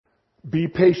Be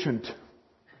patient.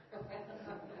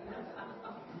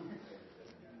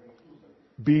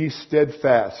 Be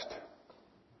steadfast.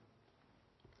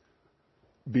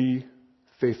 Be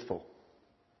faithful.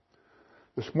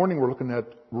 This morning we're looking at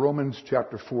Romans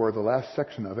chapter 4, the last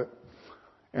section of it.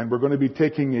 And we're going to be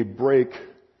taking a break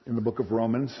in the book of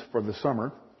Romans for the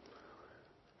summer.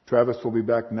 Travis will be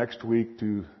back next week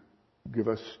to give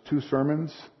us 2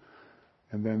 sermons.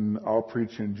 And then I'll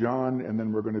preach in John. And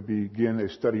then we're going to begin a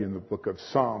study in the book of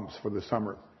Psalms for the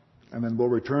summer. And then we'll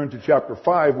return to chapter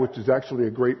 5, which is actually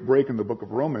a great break in the book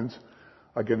of Romans,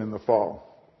 again in the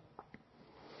fall.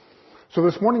 So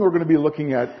this morning we're going to be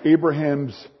looking at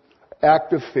Abraham's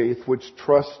act of faith, which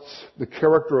trusts the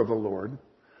character of the Lord,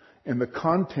 and the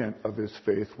content of his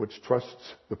faith, which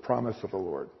trusts the promise of the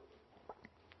Lord.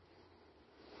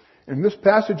 In this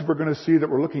passage we're going to see that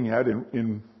we're looking at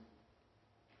in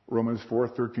Romans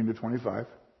 4:13 to 25,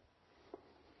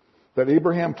 that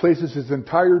Abraham places his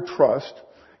entire trust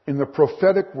in the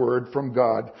prophetic word from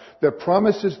God that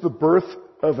promises the birth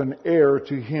of an heir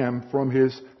to him from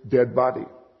his dead body.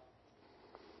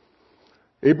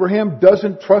 Abraham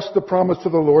doesn't trust the promise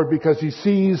of the Lord because he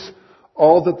sees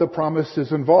all that the promise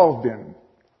is involved in,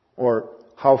 or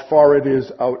how far it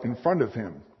is out in front of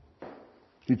him.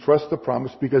 He trusts the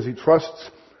promise because he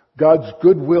trusts God's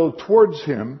goodwill towards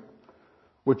him,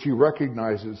 which he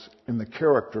recognizes in the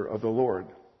character of the Lord.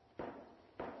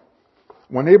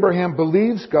 When Abraham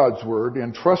believes God's word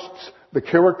and trusts the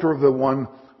character of the one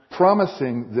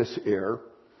promising this heir,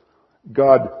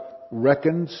 God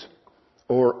reckons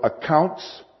or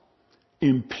accounts,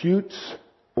 imputes,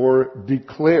 or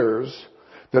declares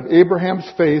that Abraham's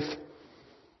faith,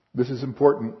 this is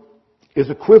important, is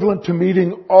equivalent to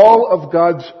meeting all of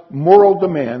God's moral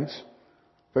demands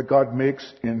that God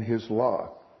makes in his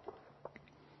law.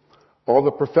 All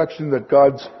the perfection that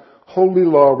God's holy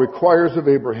law requires of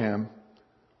Abraham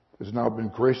has now been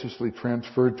graciously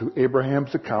transferred to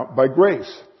Abraham's account by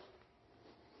grace.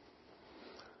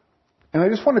 And I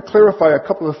just want to clarify a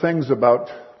couple of things about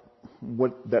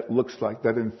what that looks like,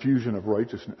 that infusion of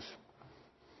righteousness.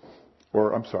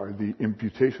 The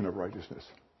imputation of righteousness.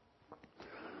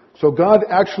 So God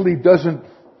actually doesn't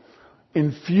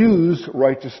infuse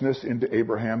righteousness into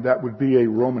Abraham. That would be a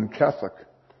Roman Catholic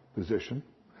position.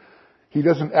 He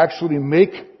doesn't actually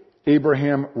make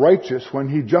Abraham righteous when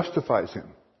he justifies him.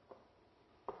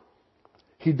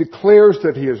 He declares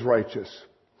that he is righteous.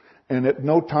 And at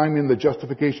no time in the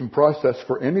justification process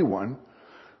for anyone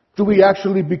do we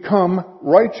actually become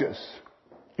righteous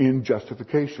in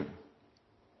justification.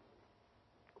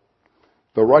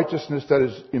 The righteousness that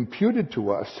is imputed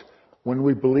to us when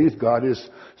we believe God is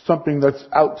something that's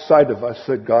outside of us,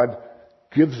 that God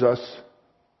gives us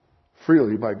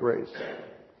freely by grace.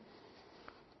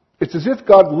 It's as if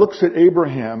God looks at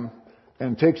Abraham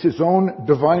and takes his own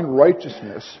divine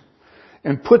righteousness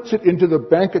and puts it into the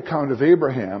bank account of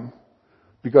Abraham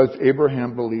because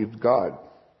Abraham believed God.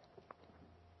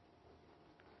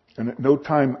 And at no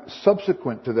time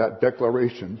subsequent to that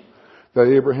declaration that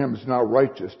Abraham is now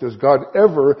righteous does God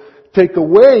ever take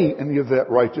away any of that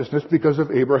righteousness because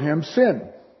of Abraham's sin.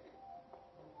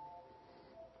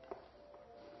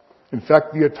 In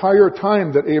fact, the entire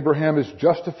time that Abraham is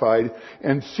justified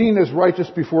and seen as righteous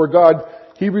before God,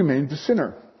 he remains a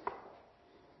sinner.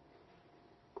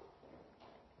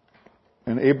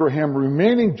 And Abraham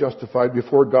remaining justified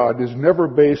before God is never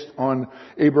based on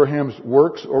Abraham's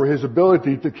works or his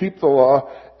ability to keep the law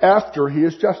after he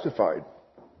is justified.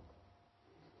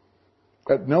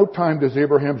 At no time does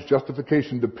Abraham's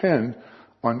justification depend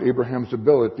on Abraham's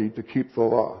ability to keep the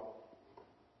law.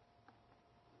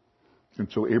 And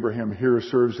so Abraham here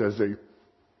serves as a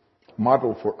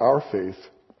model for our faith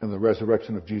in the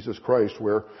resurrection of Jesus Christ,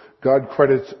 where God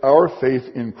credits our faith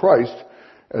in Christ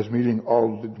as meeting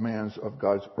all the demands of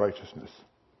God's righteousness.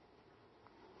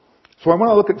 So I want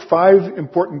to look at 5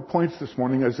 important points this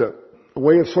morning as a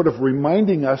way of sort of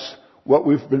reminding us what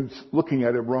we've been looking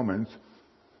at in Romans.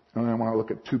 And I want to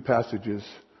look at 2 passages,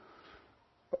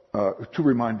 2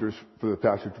 reminders for the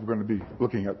passage we're going to be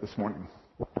looking at this morning.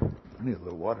 I need a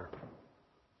little water.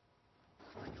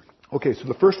 Okay, so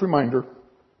the first reminder,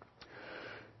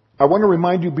 I want to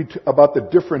remind you about the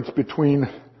difference between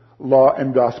law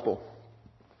and gospel.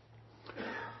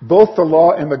 Both the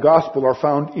law and the gospel are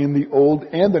found in the Old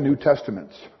and the New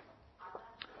Testaments.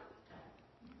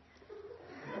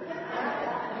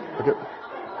 Okay.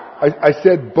 I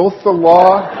said both the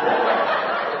law...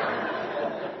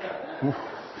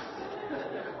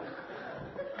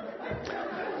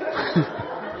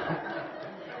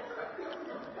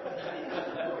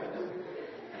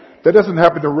 That doesn't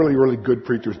happen to really, really good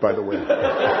preachers, by the way.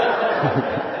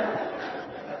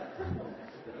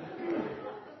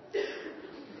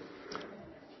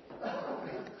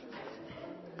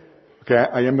 Okay,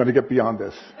 I am going to get beyond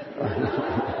this.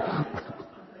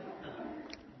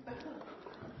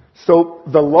 So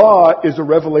the law is a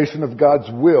revelation of God's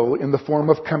will in the form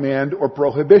of command or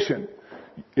prohibition.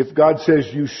 If God says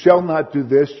you shall not do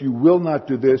this, you will not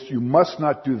do this, you must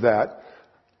not do that,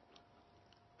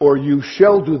 or you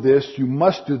shall do this, you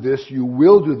must do this, you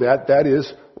will do that, that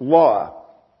is law.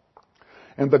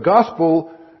 And the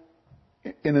gospel,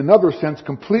 in another sense,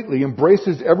 completely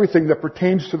embraces everything that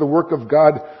pertains to the work of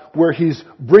God, where He's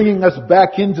bringing us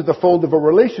back into the fold of a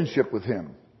relationship with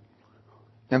Him.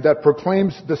 And that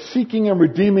proclaims the seeking and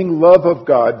redeeming love of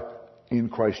God in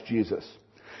Christ Jesus.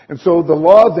 And so the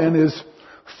law then is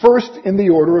first in the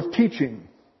order of teaching.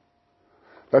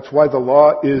 That's why the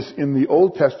law is in the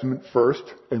Old Testament first,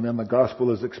 and then the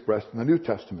gospel is expressed in the New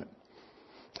Testament.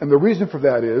 And the reason for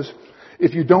that is,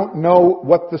 if you don't know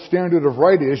what the standard of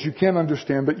right is, you can't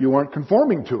understand that you aren't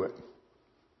conforming to it.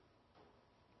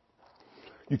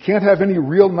 You can't have any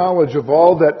real knowledge of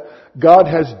all that God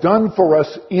has done for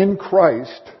us in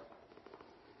Christ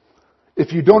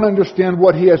if you don't understand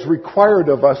what He has required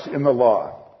of us in the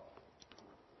law.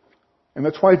 And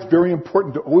that's why it's very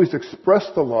important to always express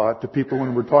the law to people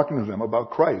when we're talking to them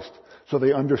about Christ, so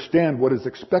they understand what is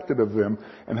expected of them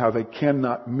and how they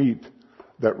cannot meet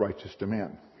that righteous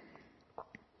demand.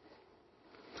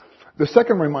 The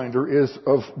second reminder is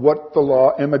of what the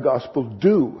law and the gospel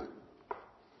do.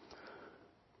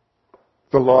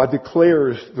 The law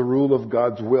declares the rule of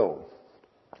God's will.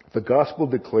 The gospel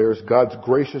declares God's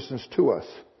graciousness to us.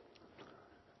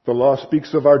 The law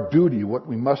speaks of our duty, what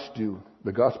we must do.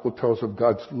 The gospel tells of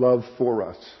God's love for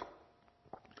us.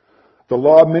 The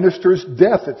law ministers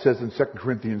death, it says in 2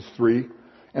 Corinthians 3,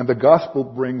 and the gospel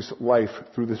brings life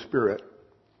through the Spirit.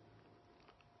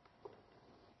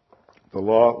 The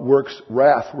law works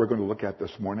wrath, we're going to look at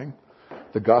this morning.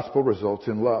 The gospel results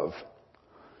in love.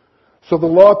 So the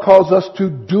law calls us to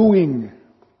doing.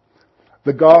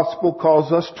 The gospel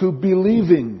calls us to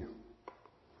believing.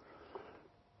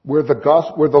 Where the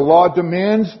law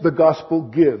demands, the gospel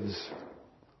gives.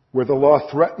 Where the law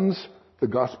threatens, the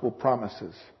gospel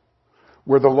promises.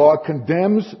 Where the law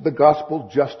condemns, the gospel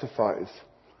justifies.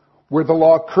 Where the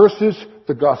law curses,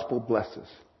 the gospel blesses.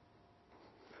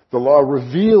 The law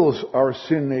reveals our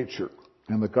sin nature,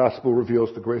 and the gospel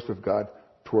reveals the grace of God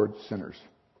toward sinners.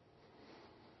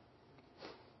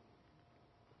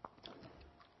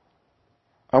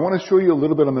 I want to show you a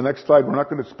little bit on the next slide. We're not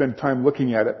going to spend time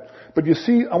looking at it. But you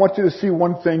see, I want you to see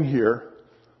one thing here.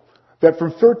 That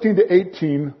from 13 to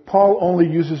 18, Paul only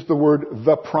uses the word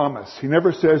the promise. He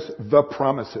never says the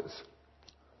promises.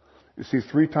 You see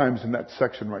 3 times in that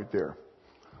section right there.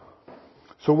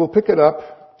 So we'll pick it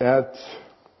up at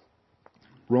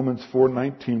Romans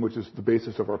 4:19, which is the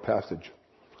basis of our passage.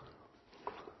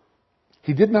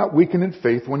 He did not weaken in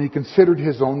faith when he considered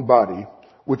his own body,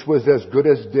 which was as good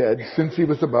as dead since he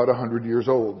was about 100 years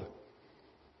old,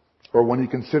 or when he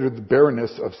considered the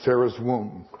barrenness of Sarah's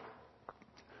womb.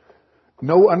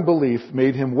 No unbelief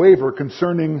made him waver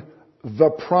concerning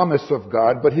the promise of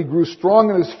God, but he grew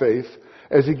strong in his faith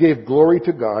as he gave glory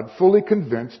to God, fully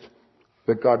convinced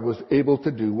that God was able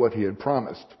to do what he had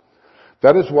promised.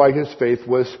 That is why his faith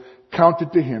was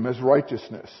counted to him as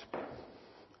righteousness.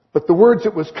 But the words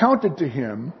 "it was counted to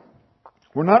him"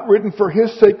 were not written for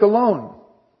his sake alone,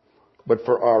 but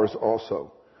for ours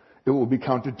also. It will be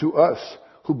counted to us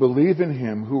who believe in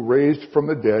him who raised from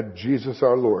the dead Jesus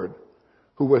our Lord,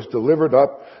 who was delivered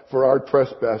up for our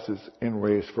trespasses and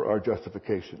raised for our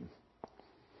justification.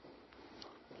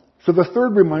 So the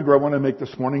third reminder I want to make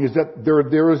this morning is that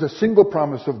there is a single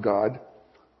promise of God,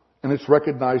 and it's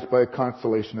recognized by a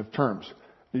constellation of terms.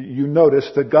 You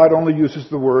notice that God only uses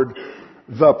the word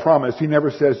the promise. He never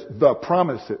says the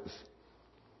promises.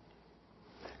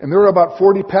 And there are about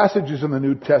 40 passages in the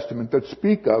New Testament that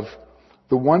speak of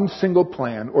the one single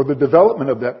plan, or the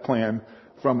development of that plan,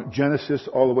 from Genesis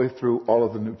all the way through all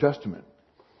of the New Testament.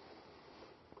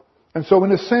 And so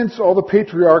in a sense, all the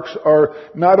patriarchs are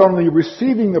not only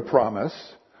receiving the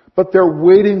promise, but they're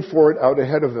waiting for it out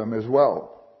ahead of them as well.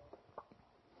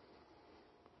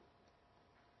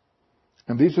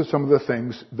 And these are some of the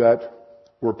things that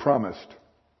were promised.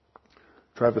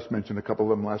 Travis mentioned a couple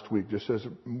of them last week, just as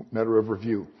a matter of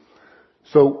review.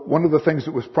 So one of the things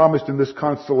that was promised in this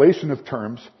constellation of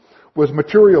terms was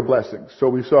material blessings. So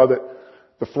we saw that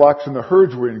the flocks and the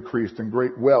herds were increased in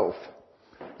great wealth.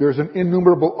 There's an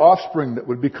innumerable offspring that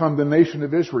would become the nation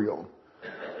of Israel.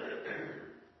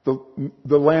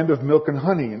 The land of milk and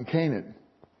honey in Canaan.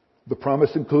 The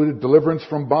promise included deliverance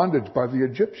from bondage by the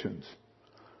Egyptians.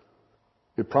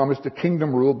 It promised a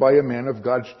kingdom ruled by a man of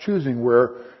God's choosing,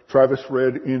 where Travis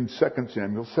read in 2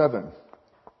 Samuel 7.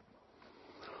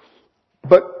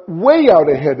 But way out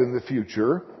ahead in the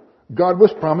future, God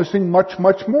was promising much,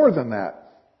 much more than that.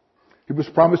 He was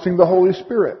promising the Holy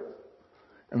Spirit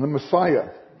and the Messiah,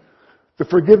 the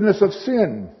forgiveness of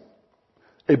sin,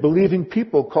 a believing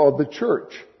people called the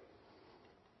church,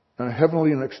 and a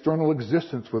heavenly and external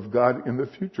existence with God in the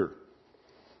future.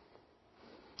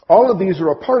 All of these are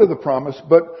a part of the promise,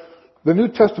 but the New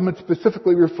Testament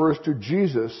specifically refers to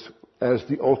Jesus as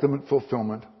the ultimate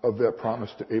fulfillment of that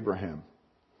promise to Abraham.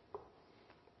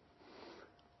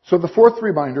 So the fourth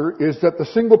reminder is that the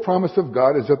single promise of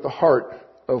God is at the heart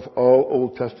of all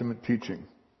Old Testament teaching.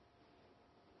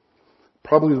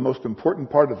 Probably the most important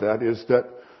part of that is that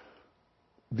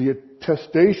the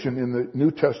attestation in the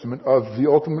New Testament of the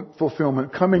ultimate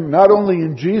fulfillment coming not only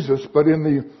in Jesus, but in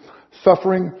the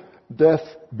suffering, death,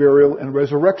 burial, and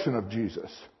resurrection of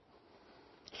Jesus.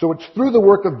 So it's through the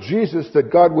work of Jesus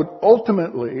that God would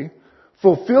ultimately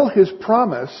fulfill His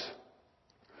promise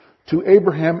to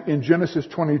Abraham in Genesis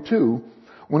 22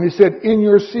 when He said, "In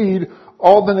your seed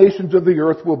all the nations of the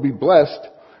earth will be blessed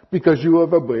because you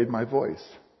have obeyed my voice."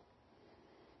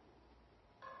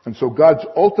 And so God's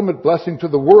ultimate blessing to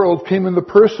the world came in the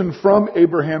person from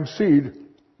Abraham's seed,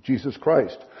 Jesus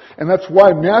Christ. And that's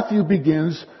why Matthew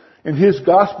begins in his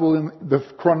gospel, in the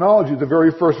chronology, the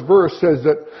very first verse says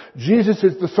that Jesus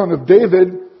is the son of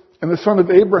David and the son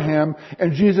of Abraham,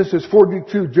 and Jesus is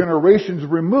 42 generations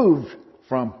removed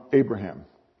from Abraham.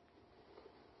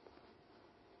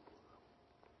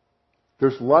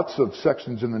 There's lots of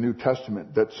sections in the New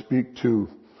Testament that speak to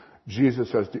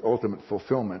Jesus as the ultimate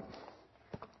fulfillment.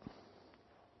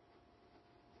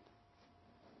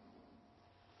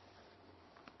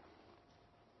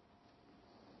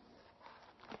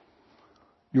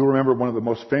 You'll remember one of the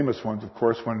most famous ones, of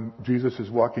course, when Jesus is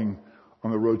walking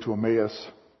on the road to Emmaus,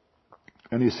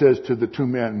 and He says to the two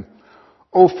men,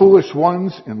 "O foolish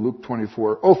ones," in Luke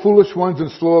 24, "O foolish ones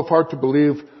and slow of heart to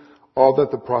believe all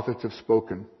that the prophets have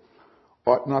spoken.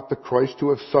 Ought not the Christ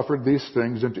to have suffered these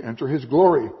things and to enter His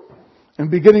glory?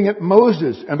 And beginning at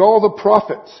Moses and all the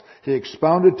prophets, He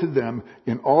expounded to them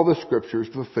in all the scriptures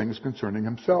the things concerning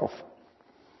Himself.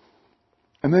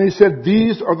 And then He said,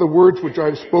 These are the words which I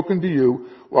have spoken to you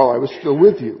while I was still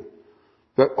with you,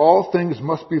 that all things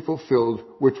must be fulfilled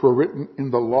which were written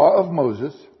in the law of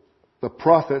Moses, the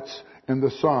prophets, and the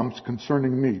Psalms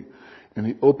concerning me." And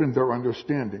He opened their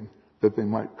understanding that they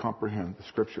might comprehend the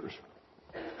scriptures.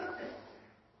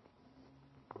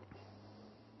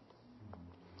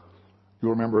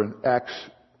 You'll remember in Acts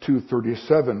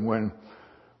 2:37 when,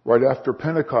 right after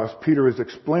Pentecost, Peter is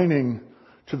explaining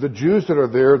to the Jews that are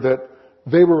there that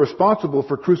they were responsible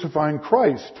for crucifying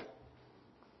Christ.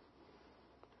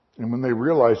 And when they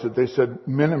realized it, they said,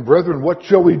 "Men and brethren, what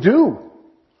shall we do?"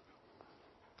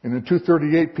 And in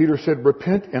 2:38, Peter said,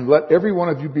 "Repent and let every one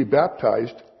of you be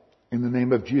baptized in the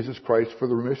name of Jesus Christ for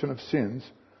the remission of sins,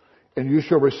 and you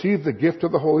shall receive the gift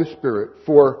of the Holy Spirit.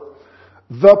 For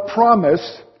the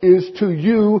promise is to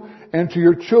you and to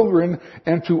your children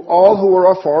and to all who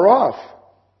are afar off,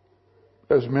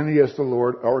 as many as the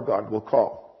Lord our God will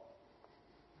call."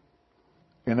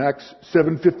 In Acts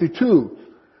 7:52,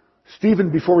 Stephen,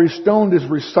 before he's stoned, is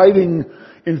reciting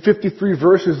in 53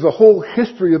 verses the whole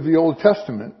history of the Old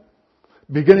Testament,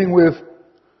 beginning with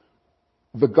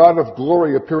the God of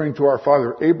glory appearing to our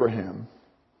father Abraham.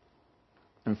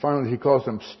 And finally, he calls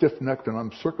them stiff-necked and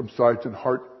uncircumcised in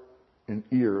heart and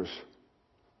ears.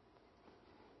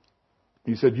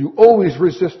 He said, "You always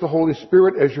resist the Holy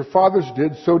Spirit as your fathers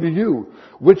did, so do you.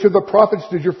 Which of the prophets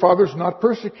did your fathers not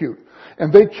persecute?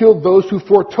 And they killed those who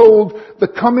foretold the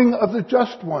coming of the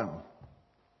Just One,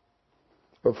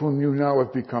 of whom you now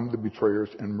have become the betrayers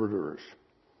and murderers."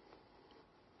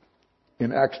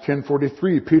 In Acts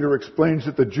 10:43, Peter explains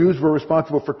that the Jews were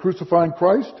responsible for crucifying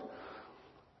Christ.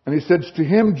 And he says, "To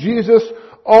Him, Jesus,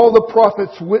 all the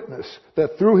prophets witness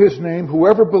that through His name,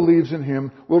 whoever believes in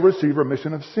Him will receive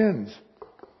remission of sins."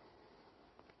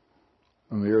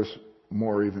 And there's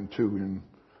more even too in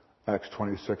Acts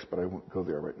 26, but I won't go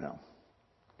there right now.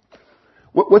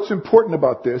 What's important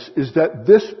about this is that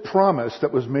this promise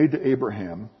that was made to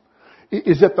Abraham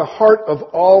is at the heart of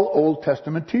all Old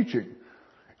Testament teaching.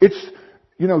 It's,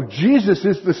 Jesus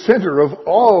is the center of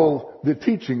all the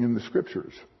teaching in the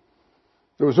Scriptures.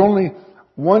 There was only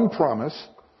one promise,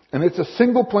 and it's a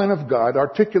single plan of God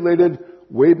articulated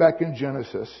way back in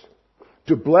Genesis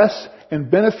to bless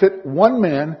and benefit one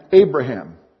man,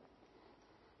 Abraham,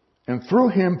 and through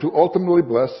him to ultimately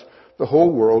bless the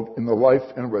whole world in the life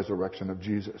and resurrection of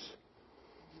Jesus.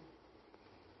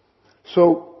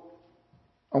 So,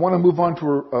 I want to move on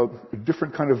to a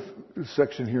different kind of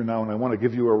section here now, and I want to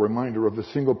give you a reminder of the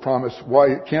single promise, why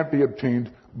it can't be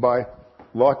obtained by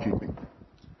law keeping.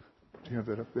 Do you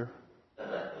have that up there?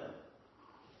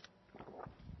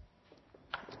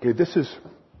 Okay, this is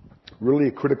really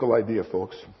a critical idea,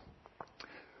 folks.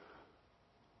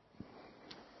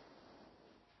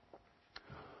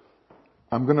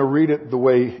 I'm going to read it the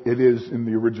way it is in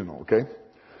the original, okay?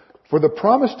 For the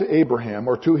promise to Abraham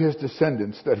or to his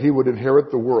descendants that he would inherit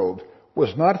the world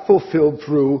was not fulfilled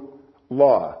through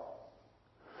law,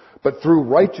 but through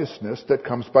righteousness that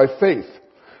comes by faith.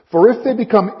 For if they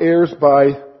become heirs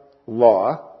by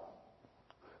law,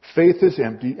 faith is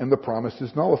empty and the promise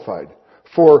is nullified.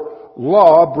 For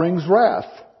law brings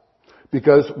wrath,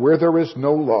 because where there is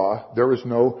no law, there is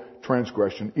no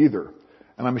transgression either.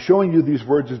 And I'm showing you these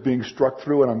words as being struck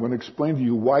through, and I'm going to explain to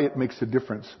you why it makes a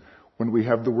difference when we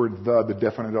have the word the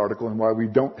definite article, and why we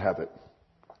don't have it.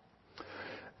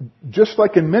 Just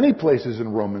like in many places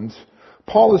in Romans,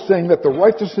 Paul is saying that the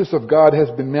righteousness of God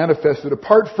has been manifested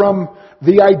apart from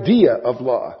the idea of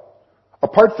law,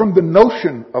 apart from the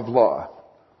notion of law,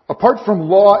 apart from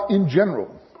law in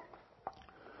general.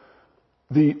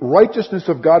 The righteousness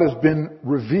of God has been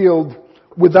revealed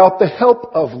without the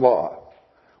help of law,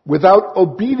 without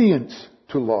obedience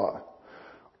to law.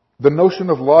 The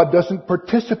notion of law doesn't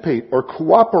participate or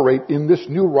cooperate in this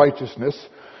new righteousness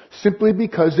simply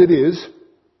because it is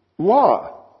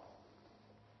law.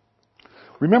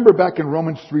 Remember back in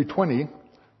Romans 3:20,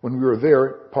 when we were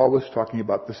there, Paul was talking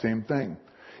about the same thing.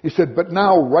 He said, but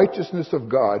now righteousness of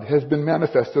God has been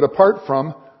manifested apart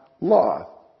from law.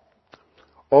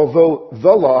 Although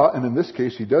the law, and in this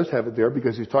case he does have it there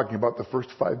because he's talking about the first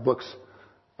 5 books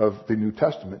of the New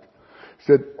Testament,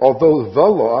 said, although the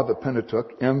law, the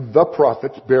Pentateuch, and the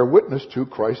prophets bear witness to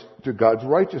Christ, to God's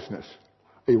righteousness,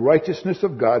 a righteousness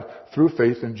of God through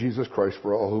faith in Jesus Christ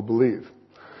for all who believe.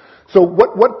 So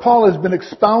what Paul has been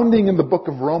expounding in the book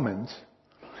of Romans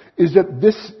is that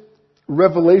this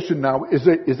revelation now is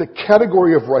a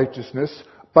category of righteousness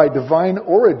by divine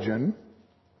origin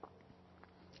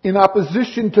in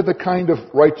opposition to the kind of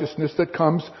righteousness that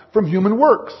comes from human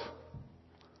works.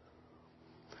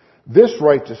 This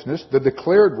righteousness, the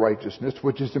declared righteousness,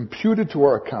 which is imputed to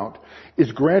our account,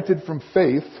 is granted from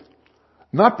faith,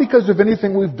 not because of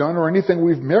anything we've done or anything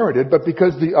we've merited, but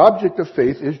because the object of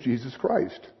faith is Jesus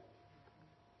Christ.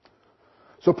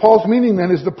 So Paul's meaning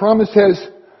then is the promise has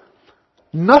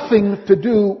nothing to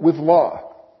do with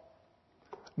law.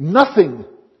 Nothing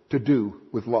to do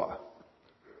with law.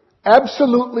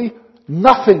 Absolutely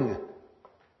nothing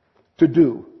to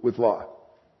do with law.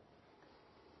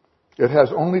 It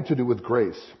has only to do with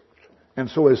grace. And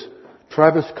so as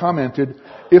Travis commented,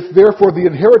 if therefore the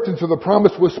inheritance of the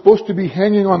promise was supposed to be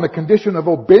hanging on the condition of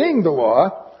obeying the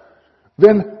law,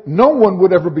 then no one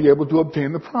would ever be able to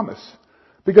obtain the promise.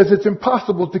 Because it's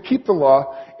impossible to keep the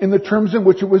law in the terms in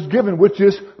which it was given, which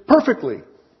is perfectly.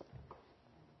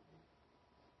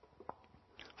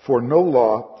 For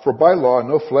by law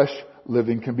no flesh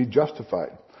living can be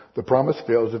justified. The promise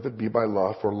fails if it be by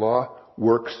law, for law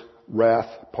works wrath,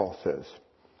 Paul says.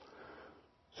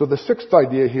 So the 6th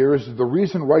idea here is that the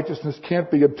reason righteousness can't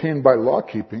be obtained by law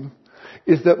keeping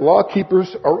is that law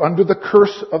keepers are under the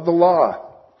curse of the law.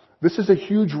 This is a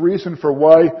huge reason for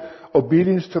why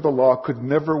obedience to the law could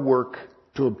never work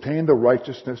to obtain the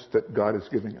righteousness that God is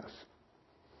giving us.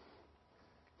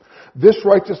 This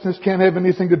righteousness can't have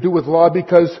anything to do with law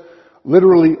because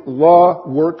literally law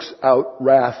works out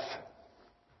wrath.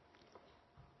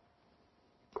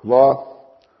 Law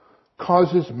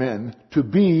causes men to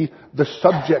be the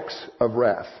subjects of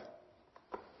wrath.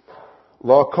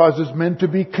 Law causes men to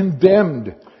be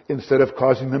condemned instead of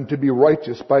causing them to be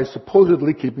righteous by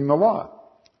supposedly keeping the law.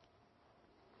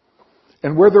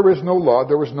 And where there is no law,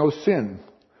 there is no sin.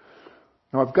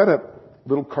 Now I've got a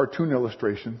little cartoon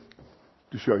illustration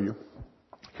to show you.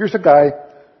 Here's a guy,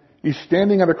 he's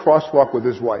standing at a crosswalk with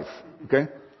his wife, okay?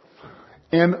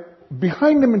 And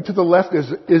behind him and to the left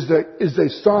is a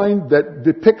sign that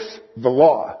depicts the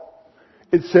law.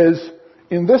 It says,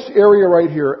 in this area right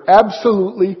here,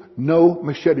 absolutely no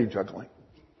machete juggling.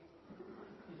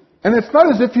 And it's not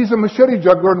as if he's a machete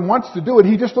juggler and wants to do it.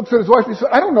 He just looks at his wife and he says,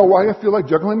 I don't know why I feel like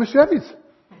juggling machetes.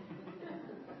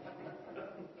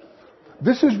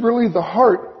 This is really the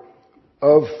heart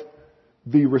of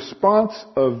the response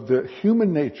of the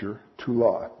human nature to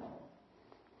law.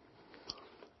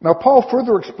 Now, Paul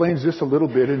further explains this a little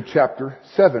bit in chapter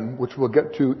 7, which we'll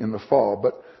get to in the fall,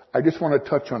 but I just want to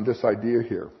touch on this idea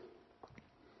here.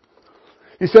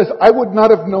 He says, I would not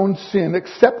have known sin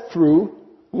except through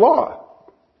law.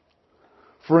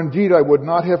 For indeed, I would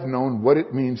not have known what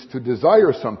it means to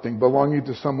desire something belonging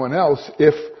to someone else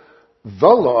if the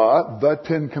law, the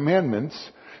 10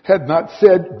 Commandments, had not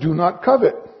said, do not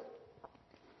covet.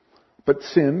 But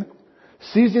sin,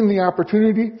 seizing the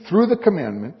opportunity through the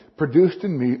commandment, produced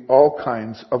in me all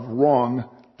kinds of wrong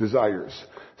desires.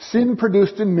 Sin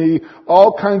produced in me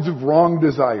all kinds of wrong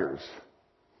desires.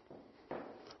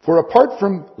 For apart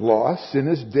from law, sin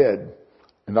is dead.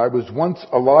 And I was once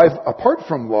alive apart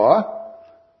from law,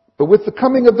 but with the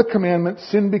coming of the commandment,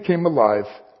 sin became alive,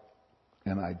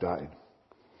 and I died.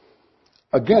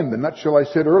 Again, the nutshell I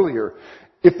said earlier,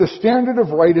 if the standard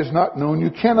of right is not known,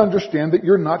 you can't understand that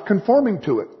you're not conforming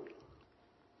to it.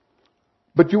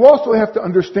 But you also have to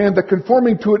understand that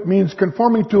conforming to it means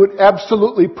conforming to it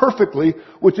absolutely perfectly,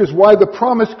 which is why the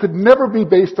promise could never be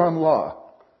based on law.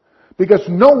 Because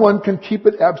no one can keep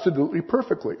it absolutely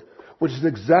perfectly, which is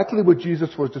exactly what Jesus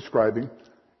was describing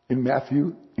in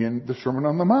Matthew in the Sermon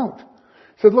on the Mount.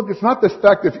 He said, look, it's not this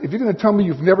fact that if you're going to tell me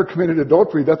you've never committed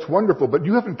adultery, that's wonderful, but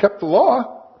you haven't kept the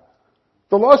law.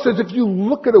 The law says if you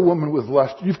look at a woman with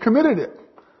lust, you've committed it.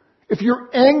 If you're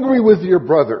angry with your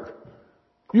brother,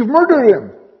 you've murdered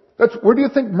him. Where do you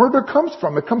think murder comes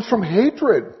from? It comes from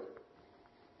hatred.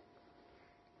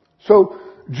 So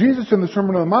Jesus in the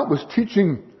Sermon on the Mount was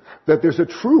teaching that there's a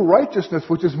true righteousness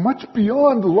which is much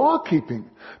beyond law keeping,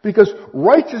 because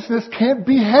righteousness can't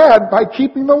be had by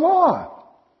keeping the law.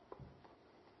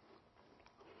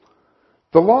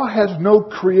 The law has no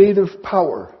creative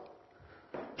power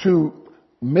to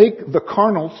make the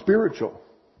carnal spiritual.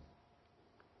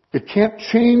 It can't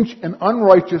change an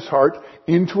unrighteous heart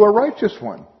into a righteous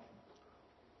one.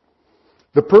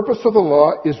 The purpose of the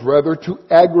law is rather to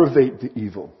aggravate the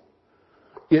evil.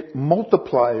 It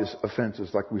multiplies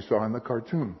offenses like we saw in the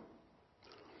cartoon.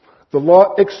 The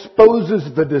law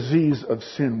exposes the disease of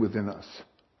sin within us.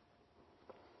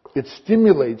 It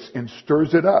stimulates and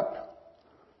stirs it up,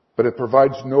 but it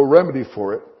provides no remedy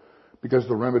for it because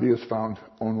the remedy is found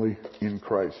only in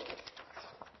Christ.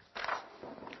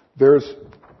 There's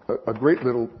a great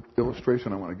little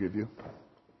illustration I want to give you.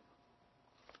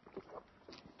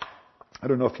 I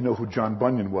don't know if you know who John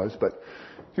Bunyan was, but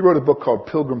he wrote a book called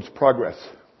Pilgrim's Progress.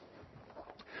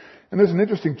 And there's an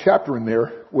interesting chapter in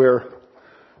there where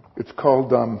it's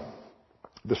called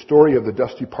The Story of the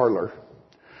Dusty Parlor.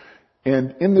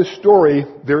 And in this story,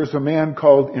 there's a man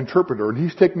called Interpreter, and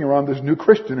he's taking around this new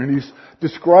Christian, and he's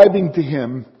describing to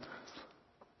him,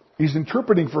 he's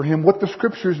interpreting for him what the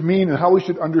Scriptures mean and how we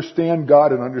should understand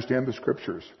God and understand the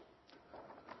Scriptures.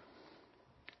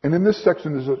 And in this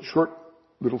section, there's a short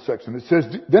little section. It says,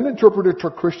 Then Interpreter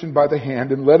took Christian by the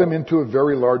hand and led him into a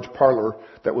very large parlor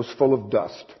that was full of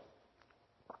dust,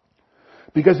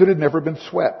 because it had never been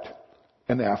swept.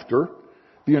 And after,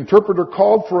 the interpreter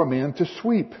called for a man to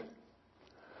sweep.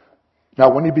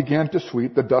 Now when he began to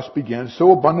sweep, the dust began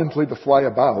so abundantly to fly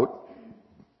about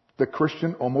that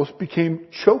Christian almost became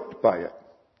choked by it.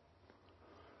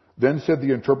 Then said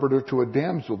the interpreter to a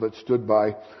damsel that stood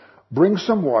by, Bring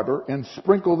some water and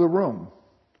sprinkle the room.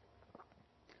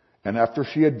 And after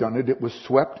she had done it, it was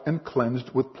swept and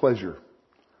cleansed with pleasure.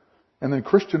 And then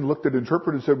Christian looked at the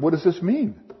interpreter and said, What does this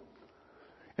mean?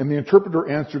 And the interpreter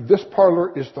answered, This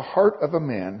parlor is the heart of a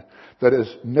man that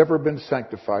has never been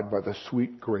sanctified by the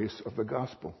sweet grace of the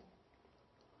gospel.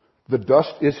 The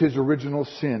dust is his original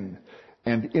sin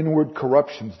and inward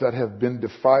corruptions that have been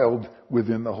defiled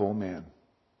within the whole man.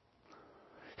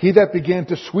 He that began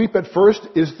to sweep at first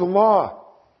is the law.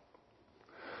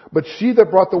 But she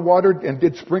that brought the water and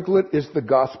did sprinkle it is the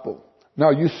gospel.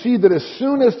 Now you see that as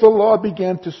soon as the law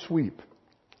began to sweep,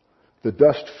 the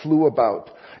dust flew about,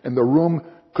 and the room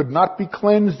could not be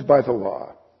cleansed by the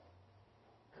law.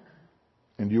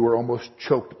 And you were almost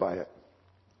choked by it.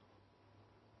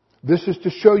 This is to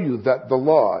show you that the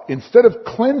law, instead of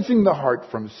cleansing the heart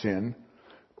from sin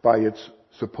by its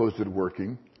supposed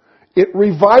working, it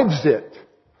revives it.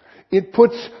 It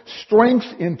puts strength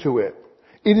into it.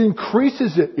 It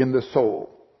increases it in the soul.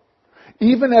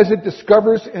 Even as it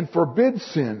discovers and forbids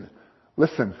sin.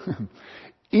 Listen.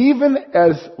 Even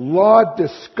as law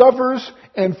discovers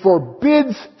and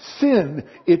forbids sin,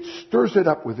 it stirs it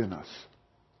up within us.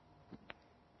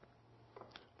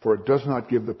 For it does not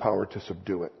give the power to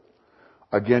subdue it.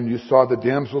 Again, you saw the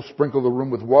damsel sprinkle the room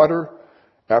with water,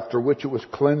 after which it was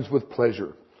cleansed with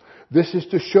pleasure. This is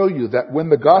to show you that when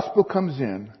the gospel comes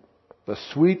in, the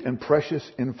sweet and precious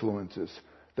influences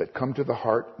that come to the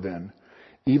heart then,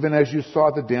 even as you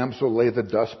saw the damsel lay the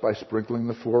dust by sprinkling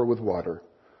the floor with water,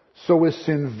 so is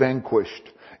sin vanquished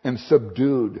and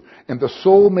subdued, and the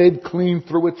soul made clean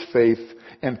through its faith,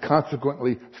 and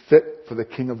consequently fit for the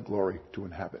King of glory to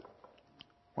inhabit.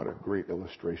 What a great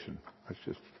illustration. That's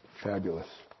just fabulous.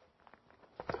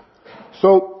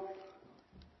 So,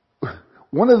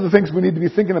 one of the things we need to be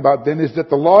thinking about then is that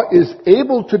the law is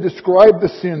able to describe the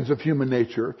sins of human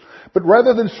nature, but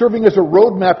rather than serving as a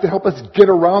roadmap to help us get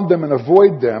around them and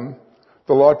avoid them,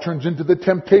 the law turns into the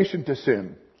temptation to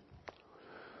sin.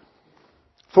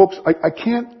 Folks, I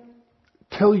can't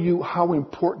tell you how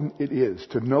important it is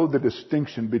to know the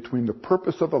distinction between the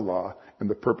purpose of the law and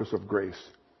the purpose of grace.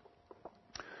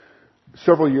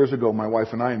 Several years ago, my wife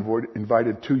and I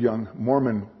invited 2 young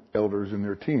Mormon elders in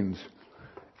their teens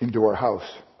into our house.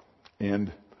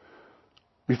 And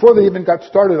before they even got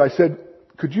started, I said,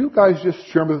 could you guys just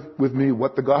share with me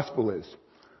what the gospel is?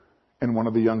 And one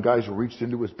of the young guys reached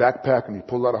into his backpack and he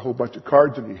pulled out a whole bunch of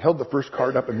cards and he held the first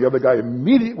card up and the other guy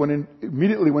immediately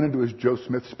went into his Joe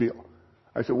Smith spiel.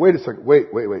 I said, wait a second, wait.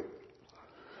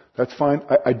 That's fine.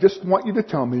 I just want you to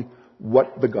tell me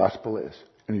what the gospel is.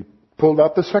 And he pulled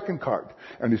out the second card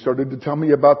and he started to tell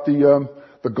me about the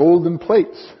golden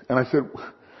plates. And I said,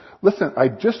 listen, I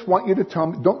just want you to tell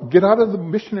me, don't get out of the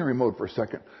missionary mode for a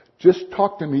second. Just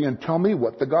talk to me and tell me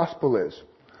what the gospel is.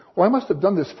 Well, I must have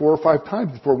done this 4 or 5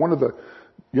 times before one of the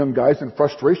young guys in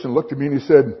frustration looked at me and he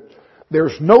said,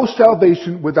 there's no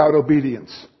salvation without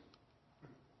obedience.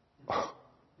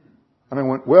 And I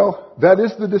went, well, that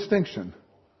is the distinction.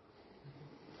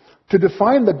 To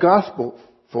define the gospel,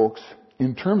 folks,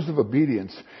 in terms of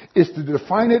obedience, is to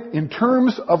define it in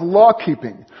terms of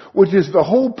law-keeping, which is the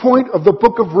whole point of the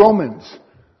book of Romans.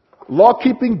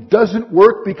 Law-keeping doesn't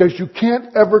work because you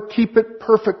can't ever keep it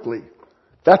perfectly.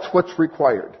 That's what's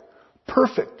required.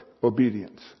 Perfect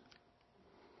obedience.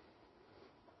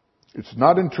 It's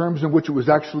not in terms in which it was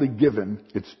actually given.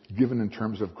 It's given in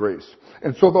terms of grace.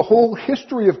 And so the whole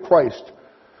history of Christ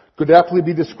could aptly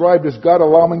be described as God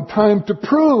allowing time to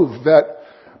prove that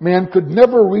man could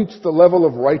never reach the level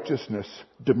of righteousness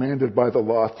demanded by the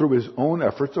law through his own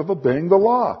efforts of obeying the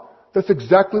law. That's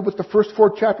exactly what the first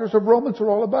 4 chapters of Romans are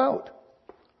all about.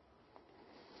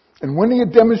 And when he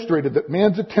had demonstrated that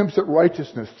man's attempts at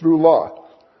righteousness through law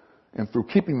and through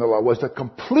keeping the law was a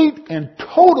complete and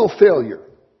total failure,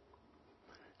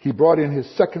 he brought in his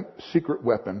second secret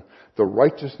weapon, the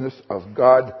righteousness of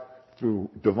God through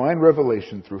divine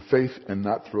revelation, through faith, and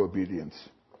not through obedience.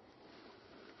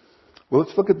 Well,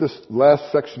 let's look at this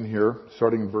last section here,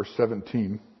 starting in verse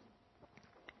 17.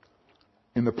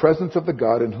 In the presence of the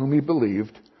God in whom he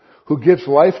believed, who gives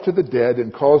life to the dead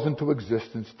and calls into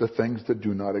existence the things that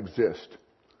do not exist.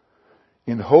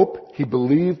 In hope, he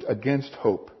believed against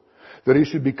hope, that he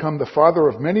should become the father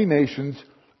of many nations,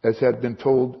 as had been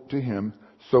told to him,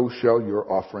 so shall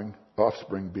your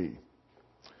offspring be.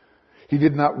 He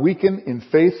did not weaken in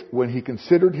faith when he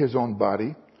considered his own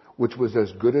body, which was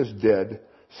as good as dead,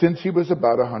 since he was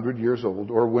about 100 years old,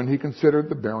 or when he considered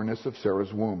the barrenness of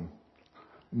Sarah's womb.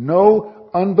 No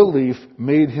unbelief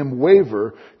made him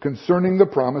waver concerning the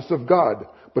promise of God,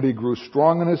 but he grew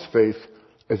strong in his faith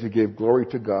as he gave glory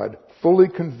to God, fully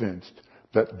convinced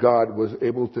that God was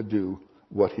able to do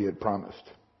what he had promised.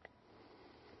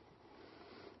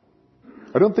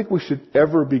 I don't think we should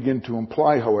ever begin to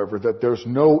imply, however, that there's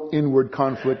no inward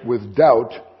conflict with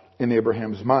doubt in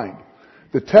Abraham's mind.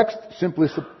 The text simply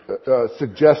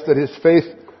suggests that his faith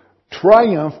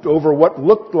triumphed over what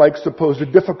looked like supposed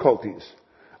difficulties.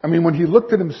 I mean, when he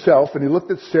looked at himself and he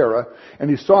looked at Sarah and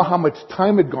he saw how much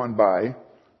time had gone by,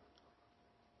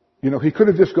 he could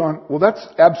have just gone, well, that's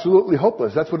absolutely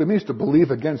hopeless. That's what it means to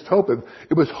believe against hope.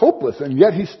 It was hopeless, and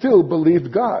yet he still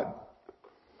believed God.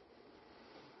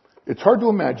 It's hard to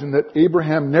imagine that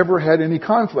Abraham never had any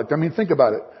conflict. I mean, think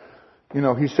about it.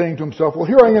 He's saying to himself, well,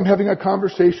 here I am having a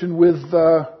conversation with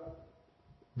the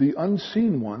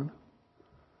unseen one,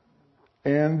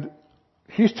 and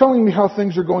he's telling me how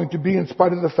things are going to be in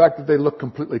spite of the fact that they look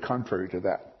completely contrary to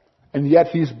that. And yet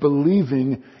he's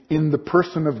believing in the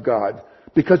person of God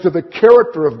because of the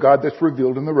character of God that's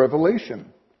revealed in the Revelation.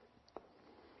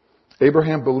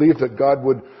 Abraham believed that God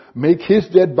would make his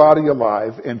dead body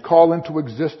alive and call into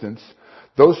existence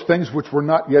those things which were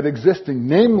not yet existing,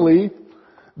 namely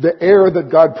the heir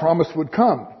that God promised would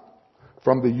come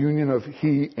from the union of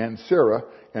he and Sarah,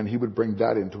 and he would bring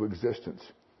that into existence.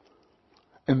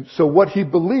 And so what he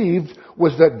believed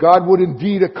was that God would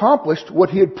indeed accomplish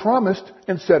what he had promised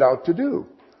and set out to do.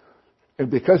 And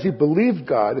because he believed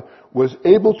God was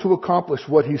able to accomplish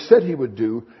what he said he would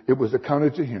do, it was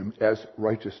accounted to him as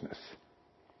righteousness.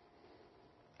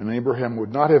 And Abraham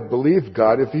would not have believed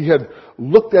God if he had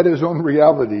looked at his own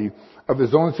reality of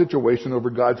his own situation over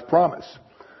God's promise.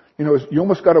 You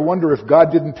almost got to wonder if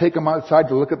God didn't take him outside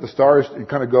to look at the stars and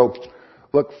kind of go,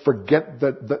 look, forget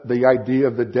the idea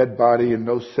of the dead body and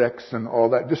no sex and all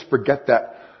that. Just forget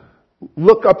that.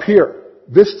 Look up here.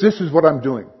 This is what I'm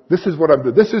doing. This is what I'm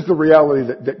doing. This is the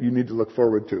reality that you need to look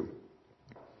forward to.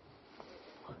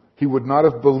 He would not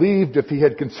have believed if he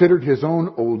had considered his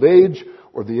own old age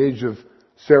or the age of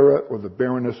Sarah or the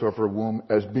barrenness of her womb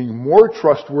as being more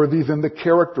trustworthy than the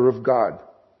character of God.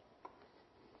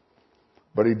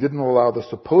 But he didn't allow the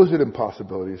supposed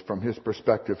impossibilities from his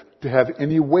perspective to have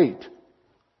any weight.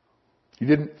 He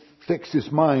didn't fix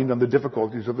his mind on the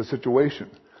difficulties of the situation.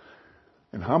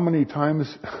 And how many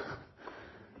times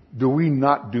do we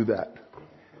not do that?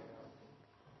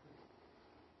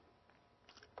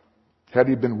 Had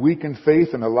he been weak in faith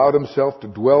and allowed himself to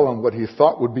dwell on what he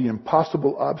thought would be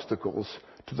impossible obstacles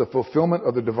to the fulfillment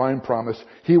of the divine promise,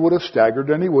 he would have staggered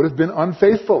and he would have been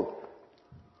unfaithful.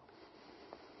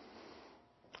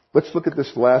 Let's look at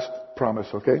this last promise,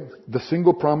 okay? The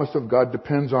single promise of God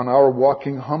depends on our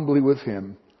walking humbly with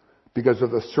him because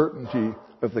of the certainty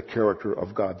of the character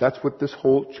of God. That's what this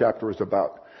whole chapter is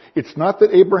about. It's not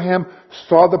that Abraham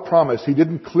saw the promise. He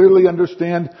didn't clearly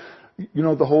understand,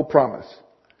 the whole promise.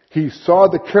 He saw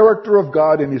the character of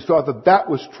God and he saw that that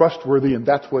was trustworthy and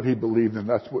that's what he believed and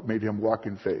that's what made him walk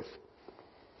in faith.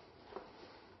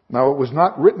 Now it was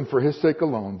not written for his sake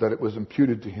alone that it was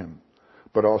imputed to him,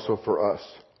 but also for us.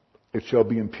 It shall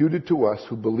be imputed to us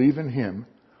who believe in him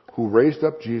who raised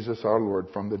up Jesus our Lord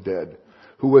from the dead,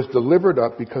 who was delivered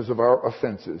up because of our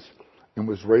offenses and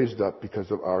was raised up because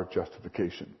of our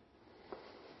justification.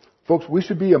 Folks, we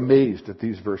should be amazed at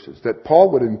these verses, that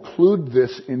Paul would include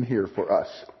this in here for us.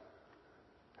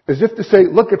 As if to say,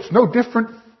 look, it's no different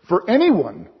for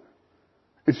anyone.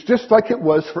 It's just like it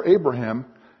was for Abraham,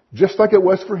 just like it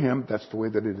was for him, that's the way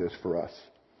that it is for us.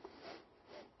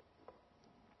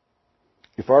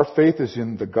 If our faith is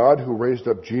in the God who raised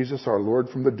up Jesus our Lord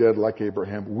from the dead like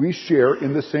Abraham, we share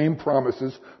in the same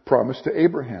promises promised to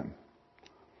Abraham.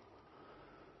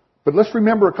 But let's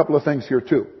remember a couple of things here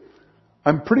too.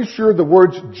 I'm pretty sure the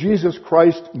words Jesus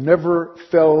Christ never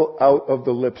fell out of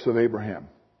the lips of Abraham.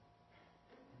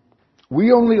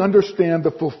 We only understand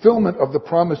the fulfillment of the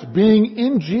promise being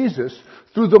in Jesus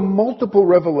through the multiple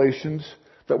revelations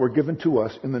that were given to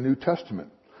us in the New Testament,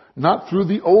 not through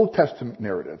the Old Testament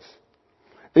narratives.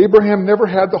 Abraham never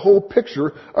had the whole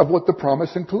picture of what the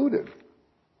promise included.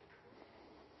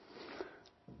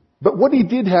 But what he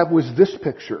did have was this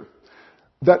picture,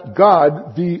 that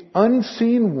God, the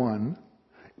unseen one,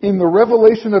 in the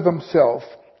revelation of himself,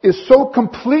 is so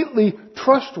completely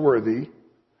trustworthy,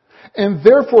 and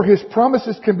therefore his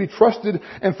promises can be trusted,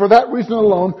 and for that reason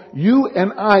alone, you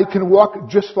and I can walk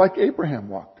just like Abraham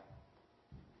walked.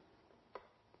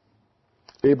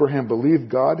 Abraham believed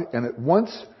God, and at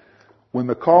once, when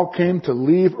the call came to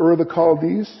leave Ur of the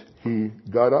Chaldees, he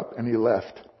got up and he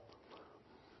left.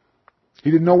 He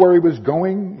didn't know where he was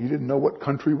going. He didn't know what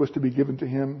country was to be given to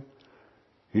him.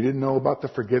 He didn't know about the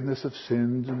forgiveness of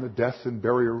sins and the death and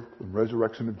burial and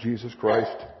resurrection of Jesus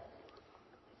Christ.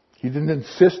 He didn't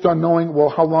insist on knowing, well,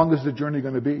 how long is the journey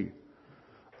going to be?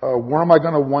 Where am I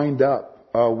going to wind up?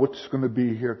 What's going to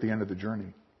be here at the end of the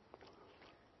journey?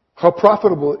 How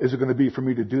profitable is it going to be for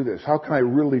me to do this? How can I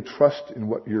really trust in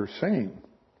what you're saying?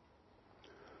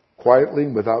 Quietly,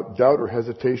 without doubt or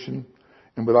hesitation,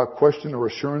 and without question or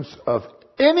assurance of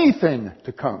anything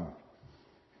to come.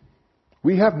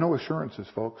 We have no assurances,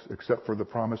 folks, except for the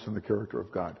promise and the character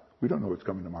of God. We don't know what's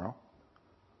coming tomorrow.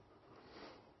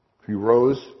 He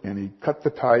rose and he cut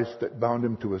the ties that bound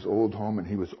him to his old home and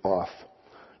he was off.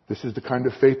 This is the kind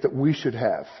of faith that we should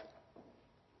have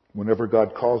whenever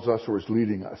God calls us or is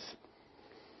leading us.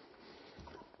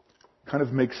 Kind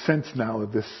of makes sense now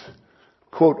of this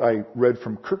quote I read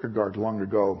from Kierkegaard long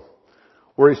ago,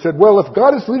 where he said, well, if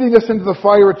God is leading us into the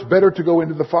fire, it's better to go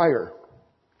into the fire.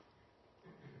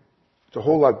 It's a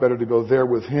whole lot better to go there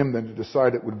with him than to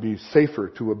decide it would be safer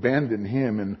to abandon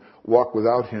him and walk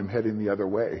without him heading the other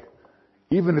way.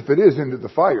 Even if it is into the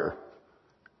fire,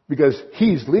 because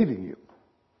he's leading you.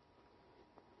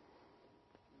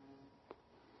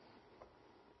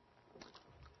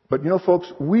 But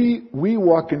folks, we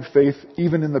walk in faith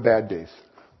even in the bad days.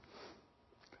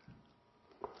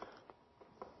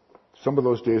 Some of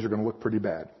those days are going to look pretty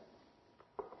bad.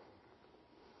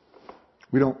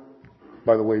 We don't,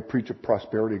 by the way, preach a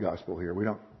prosperity gospel here. We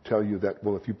don't tell you that,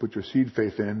 well, if you put your seed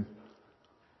faith in,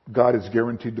 God is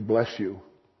guaranteed to bless you.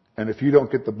 And if you don't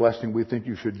get the blessing we think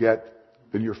you should get,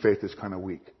 then your faith is kind of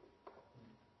weak.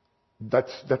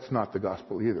 That's not the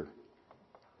gospel either.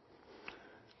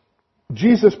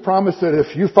 Jesus promised that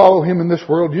if you follow him in this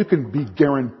world, you can be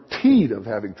guaranteed of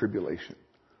having tribulation.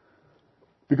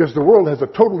 Because the world has a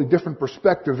totally different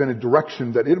perspective and a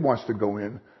direction that it wants to go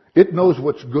in. It knows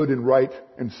what's good and right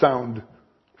and sound,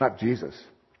 not Jesus.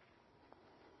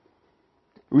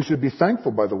 We should be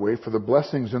thankful, by the way, for the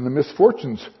blessings and the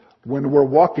misfortunes when we're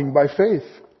walking by faith.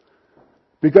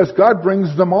 Because God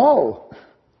brings them all.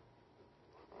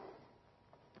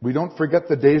 We don't forget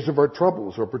the days of our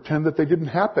troubles or pretend that they didn't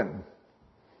happen.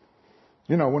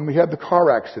 You know, when we had the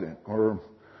car accident, or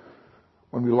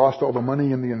when we lost all the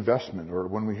money in the investment, or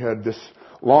when we had this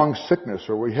long sickness,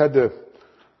 or we had to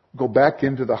go back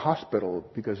into the hospital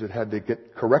because it had to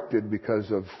get corrected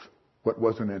because of what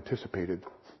wasn't anticipated.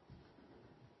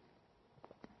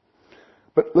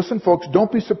 But listen, folks,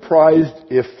 don't be surprised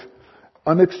if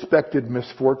unexpected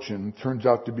misfortune turns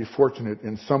out to be fortunate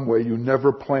in some way you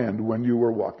never planned when you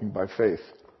were walking by faith.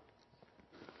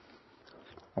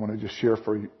 I want to just share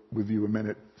with you a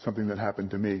minute something that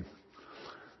happened to me.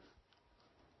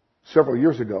 Several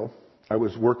years ago, I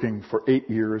was working for 8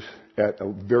 years at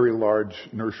a very large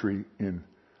nursery in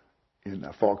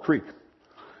Fall Creek.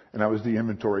 And I was the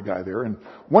inventory guy there. And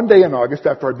one day in August,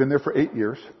 after I'd been there for 8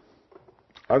 years,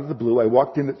 out of the blue, I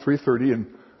walked in at 3:30 and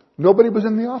nobody was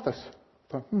in the office.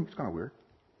 I thought, it's kind of weird.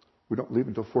 We don't leave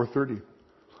until 4:30.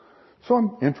 So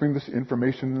I'm entering this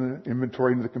information in the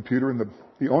inventory into the computer, and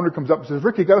the owner comes up and says,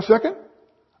 "Rick, you got a second?"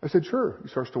 I said, "Sure." He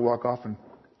starts to walk off, and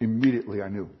immediately I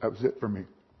knew that was it for me.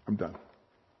 I'm done.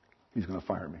 He's going to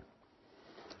fire me.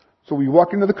 So we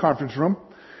walk into the conference room,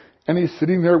 and he's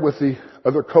sitting there with the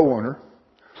other co-owner,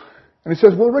 and he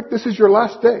says, "Well, Rick, this is your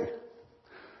last day.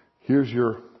 Here's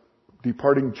your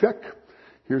departing check.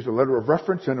 Here's a letter of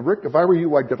reference, and Rick, if I were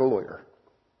you, I'd get a lawyer."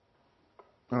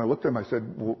 And I looked at him, I said,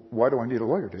 "Well, why do I need a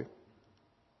lawyer, Dave?"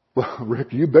 "Well,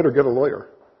 Rick, you better get a lawyer."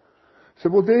 I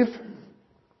said, "Well, Dave,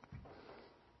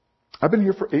 I've been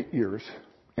here for 8 years,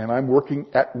 and I'm working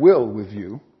at will with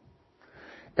you,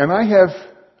 and I have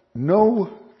no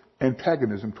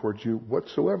antagonism towards you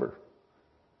whatsoever.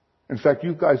 In fact,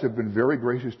 you guys have been very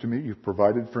gracious to me. You've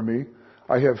provided for me.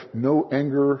 I have no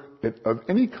anger of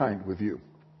any kind with you."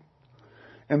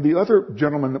 And the other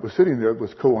gentleman that was sitting there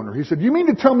was co-owner. He said, "You mean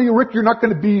to tell me, Rick, you're not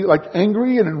going to be like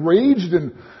angry and enraged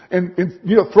and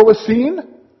throw a scene?"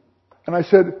 And I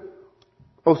said,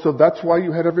 "Oh, so that's why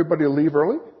you had everybody leave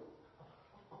early?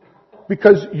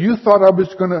 Because you thought I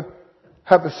was going to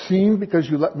have a scene because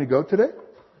you let me go today?"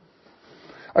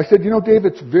 I said, "Dave,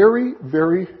 it's very,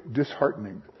 very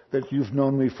disheartening that you've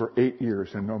known me for 8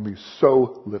 years and known me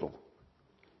so little."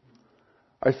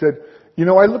 I said,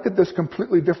 "I look at this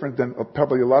completely different than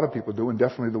probably a lot of people do, and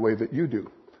definitely the way that you do.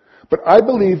 But I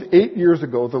believe 8 years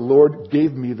ago the Lord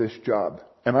gave me this job.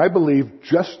 And I believe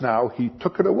just now He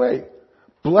took it away.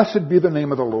 Blessed be the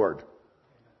name of the Lord."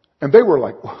 And they were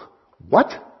like,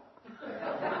 "What?"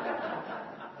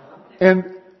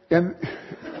 And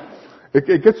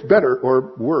it gets better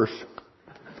or worse.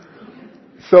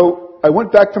 So I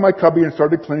went back to my cubby and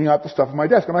started cleaning out the stuff on my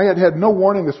desk. And I had no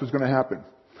warning this was going to happen.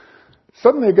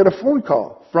 Suddenly I get a phone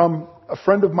call from a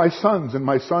friend of my son's, and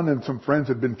my son and some friends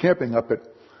had been camping up at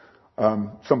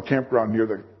some campground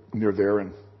near there,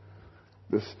 and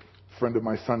this friend of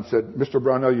my son said, "Mr.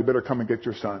 Brownell, you better come and get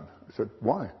your son." I said,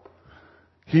 "Why?"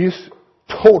 "He's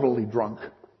totally drunk.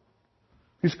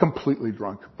 He's completely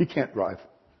drunk. He can't drive."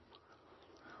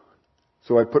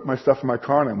 So I put my stuff in my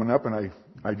car and I went up and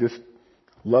I just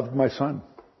loved my son.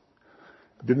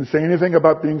 Didn't say anything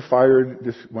about being fired,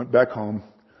 just went back home.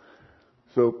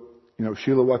 So,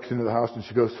 Sheila walks into the house and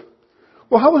she goes,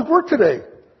 "Well, how was work today?"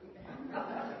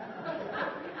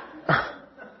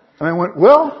 And I went,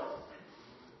 "Well,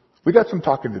 we got some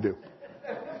talking to do."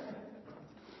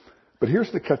 But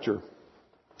here's the catcher.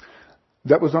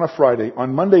 That was on a Friday.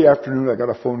 On Monday afternoon, I got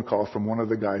a phone call from one of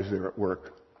the guys there at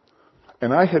work.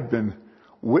 And I had been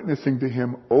witnessing to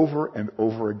him over and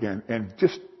over again, and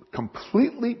just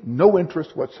completely no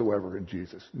interest whatsoever in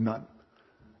Jesus. None.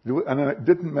 And it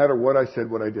didn't matter what I said,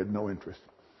 what I did, no interest.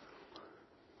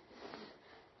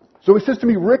 So he says to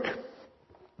me, "Rick,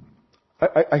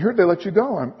 I heard they let you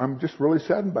go. I'm just really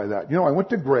saddened by that. I went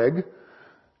to Greg,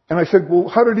 and I said, 'Well,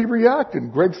 how did he react?'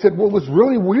 And Greg said, 'Well, it was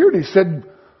really weird. He said,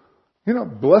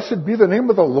 blessed be the name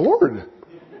of the Lord.'"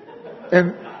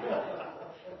 And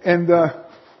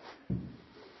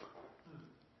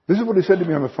this is what he said to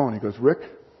me on the phone. He goes, "Rick,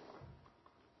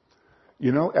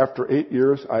 after 8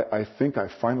 years, I think I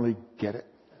finally get it.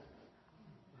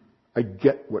 I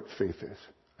get what faith is.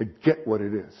 I get what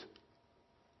it is."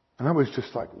 And I was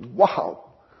just like, wow.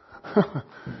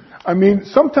 I mean,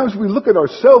 sometimes we look at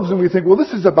ourselves and we think, well,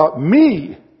 this is about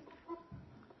me.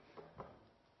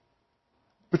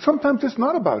 But sometimes it's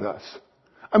not about us.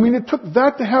 I mean, it took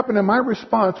that to happen in my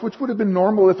response, which would have been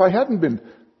normal if I hadn't been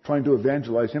trying to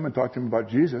evangelize him and talk to him about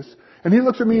Jesus. And he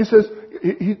looks at me and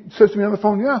he says to me on the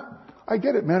phone, "Yeah, I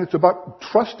get it, man. It's about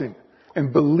trusting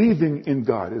and believing in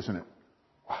God, isn't it?"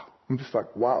 Wow. I'm just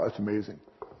like, wow, that's amazing.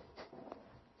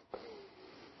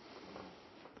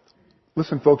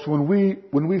 Listen, folks, when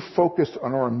we focus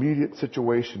on our immediate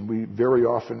situation, we very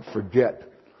often forget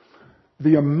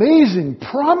the amazing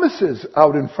promises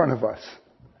out in front of us.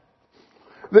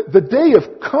 The day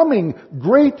of coming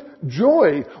great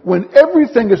joy when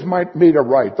everything is made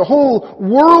aright. The whole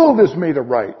world is made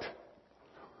aright.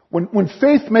 When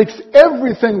faith makes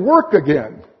everything work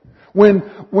again. When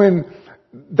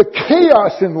the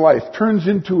chaos in life turns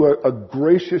into a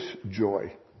gracious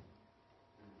joy.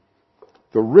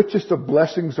 The richest of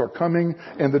blessings are coming,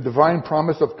 and the divine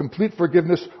promise of complete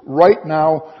forgiveness right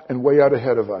now and way out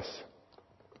ahead of us.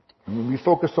 And when we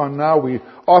focus on now, we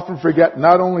often forget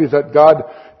not only that God,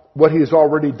 what He has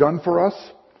already done for us,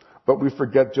 but we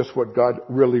forget just what God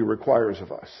really requires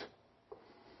of us.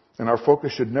 And our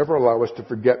focus should never allow us to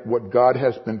forget what God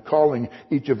has been calling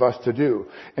each of us to do.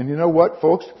 And you know what,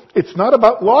 folks? It's not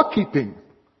about law keeping.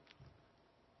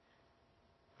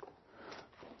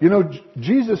 You know,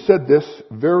 Jesus said this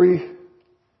very,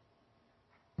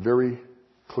 very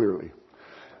clearly.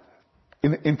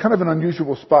 In kind of an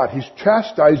unusual spot, He's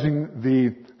chastising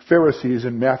the Pharisees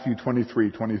in Matthew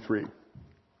 23:23. And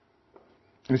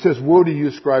He says, "Woe to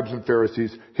you, scribes and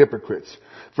Pharisees, hypocrites!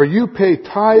 For you pay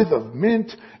tithe of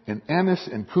mint and anise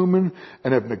and cumin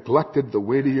and have neglected the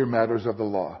weightier matters of the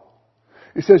law."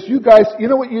 He says, you guys, you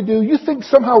know what you do? You think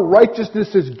somehow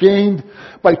righteousness is gained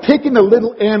by taking a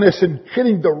little anise and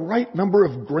getting the right number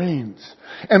of grains.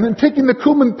 And then taking the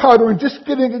cumin powder and just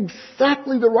getting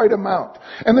exactly the right amount.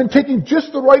 And then taking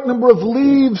just the right number of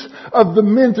leaves of the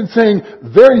mint and saying,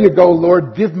 "There you go,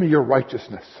 Lord, give me your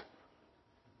righteousness."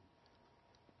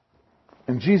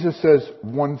 And Jesus says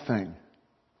one thing.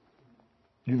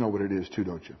 You know what it is too,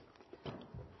 don't you?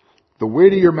 The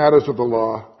weightier matters of the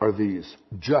law are these: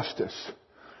 justice,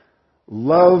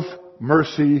 love,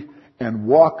 mercy, and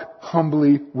walk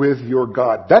humbly with your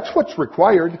God. That's what's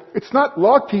required. It's not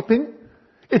law keeping.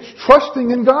 It's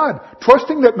trusting in God.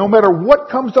 Trusting that no matter what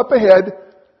comes up ahead,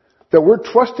 that we're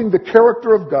trusting the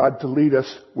character of God to lead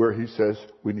us where He says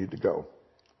we need to go.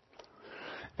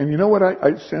 And you know what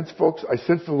I sense, folks? I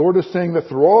sense the Lord is saying that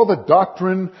through all the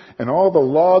doctrine and all the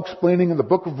law explaining in the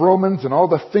book of Romans and all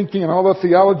the thinking and all the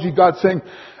theology, God's saying,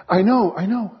 I know.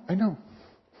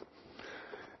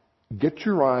 Get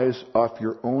your eyes off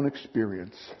your own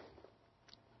experience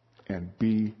and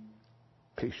be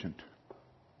patient.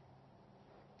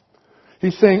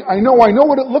 He's saying, I know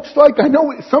what it looks like. I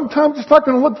know sometimes it's not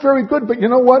going to look very good, but you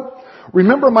know what?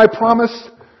 Remember my promise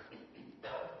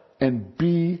and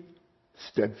be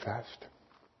steadfast.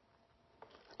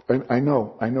 I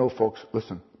know, folks.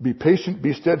 Listen, be patient,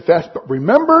 be steadfast, but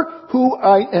remember who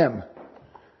I am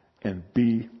and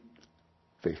be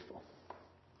faithful.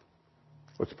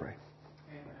 Let's pray.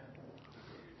 Amen.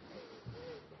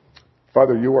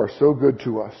 Father, you are so good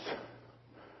to us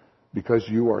because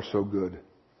you are so good.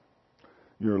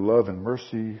 Your love and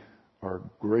mercy are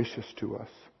gracious to us.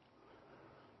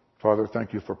 Father,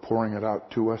 thank you for pouring it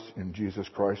out to us in Jesus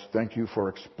Christ. Thank you for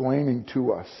explaining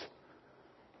to us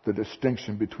the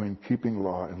distinction between keeping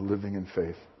law and living in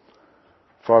faith.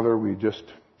 Father, we just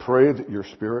pray that your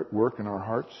Spirit work in our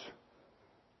hearts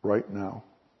right now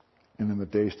and in the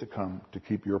days to come to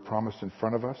keep your promise in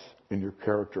front of us in your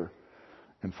character.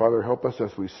 And Father, help us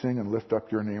as we sing and lift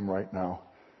up your name right now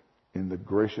in the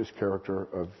gracious character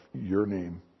of your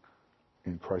name.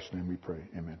 In Christ's name we pray.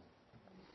 Amen.